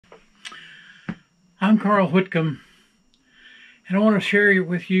I'm Carl Whitcomb, and I want to share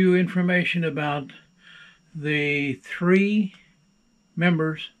with you information about the three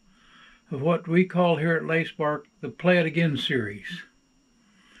members of what we call here at Lacebark the Play It Again series.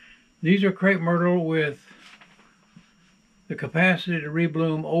 These are crepe myrtle with the capacity to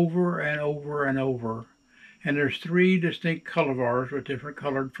rebloom over and over and over, and there's three distinct cultivars with different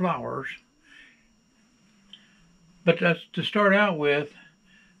colored flowers. But to start out with,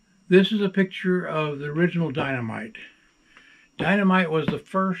 this is a picture of the original Dynamite. Dynamite was the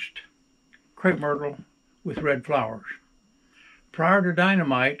first crepe myrtle with red flowers. Prior to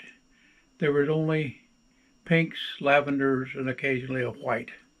Dynamite, there was only pinks, lavenders, and occasionally a white.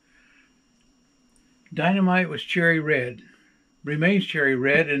 Dynamite was cherry red, remains cherry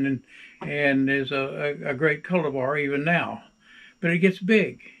red, and is a great cultivar even now. But it gets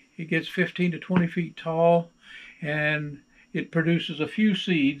big. It gets 15 to 20 feet tall, and it produces a few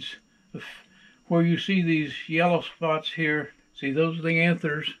seeds. Where you see these yellow spots here, see, those are the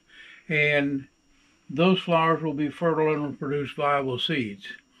anthers, and those flowers will be fertile and will produce viable seeds.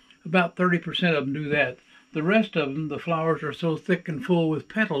 About 30% of them do that. The rest of them, the flowers are so thick and full with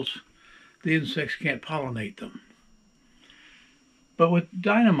petals, the insects can't pollinate them. But with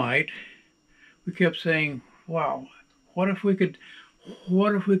Dynamite, we kept saying, wow, what if we could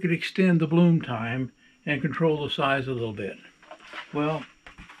extend the bloom time and control the size a little bit? Well,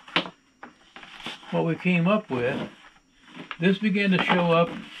 what we came up with, this began to show up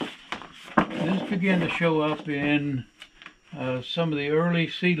in some of the early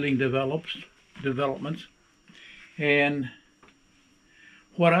seedling developments. And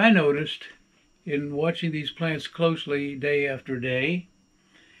what I noticed in watching these plants closely day after day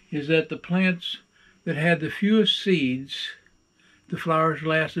is that the plants that had the fewest seeds, the flowers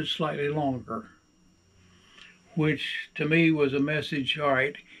lasted slightly longer, which to me was a message, all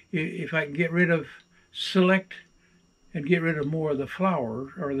right, if I can select and get rid of more of the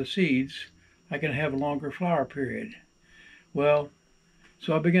flowers or the seeds, I can have a longer flower period. Well,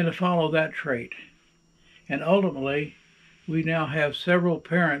 so I began to follow that trait. And ultimately, we now have several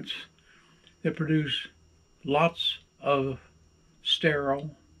parents that produce lots of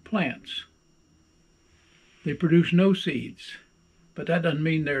sterile plants. They produce no seeds, but that doesn't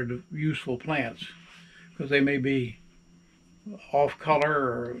mean they're useful plants, because they may be off color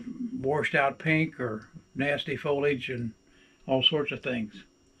or washed out pink or nasty foliage and all sorts of things.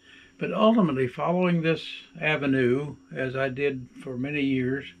 But ultimately, following this avenue, as I did for many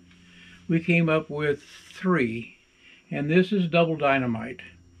years, we came up with three, and this is Double Dynamite.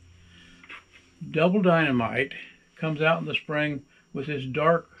 Double Dynamite comes out in the spring with this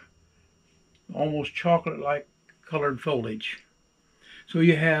dark, almost chocolate-like colored foliage. So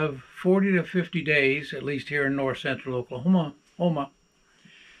you have 40 to 50 days, at least here in north central Oklahoma,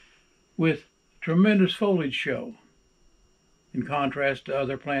 with tremendous foliage show, in contrast to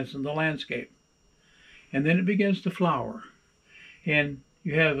other plants in the landscape. And then it begins to flower. And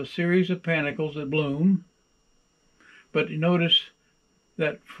you have a series of panicles that bloom. But you notice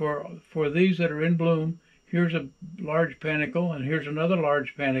that for these that are in bloom, here's a large panicle and here's another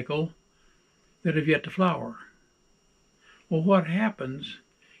large panicle that have yet to flower. Well, what happens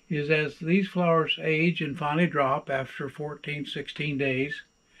is as these flowers age and finally drop after 14, 16 days,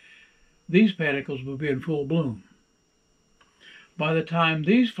 these panicles will be in full bloom. By the time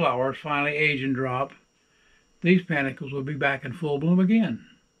these flowers finally age and drop, these panicles will be back in full bloom again.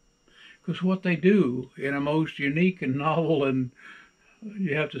 Because what they do in a most unique and novel, and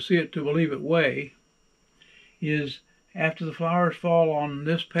you have to see it to believe it way, is after the flowers fall on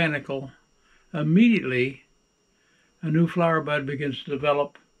this panicle, immediately a new flower bud begins to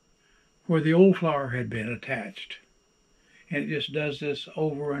develop where the old flower had been attached. And it just does this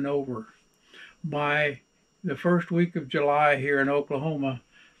over and over. By the first week of July here in Oklahoma,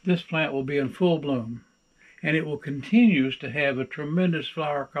 this plant will be in full bloom, and it will continue to have a tremendous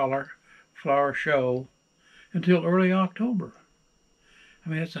flower show until early October. I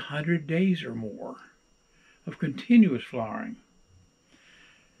mean, that's 100 days or more of continuous flowering.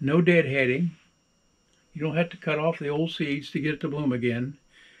 No deadheading. You don't have to cut off the old seeds to get it to bloom again.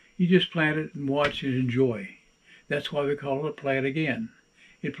 You just plant it and watch and enjoy. That's why we call it Play It Again.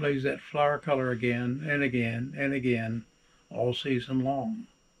 It plays that flower color again and again and again all season long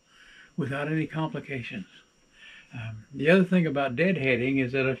without any complications. The other thing about deadheading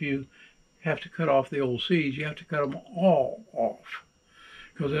is that if you have to cut off the old seeds, you have to cut them all off,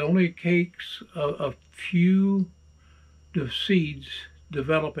 because it only takes a few seeds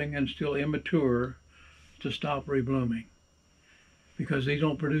developing and still immature to stop reblooming. Because these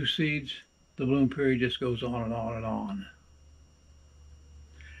don't produce seeds, the bloom period just goes on and on and on.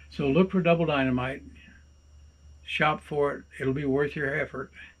 So look for double dynamite, shop for it. It'll be worth your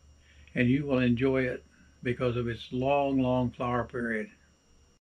effort, and you will enjoy it because of its long, long flower period.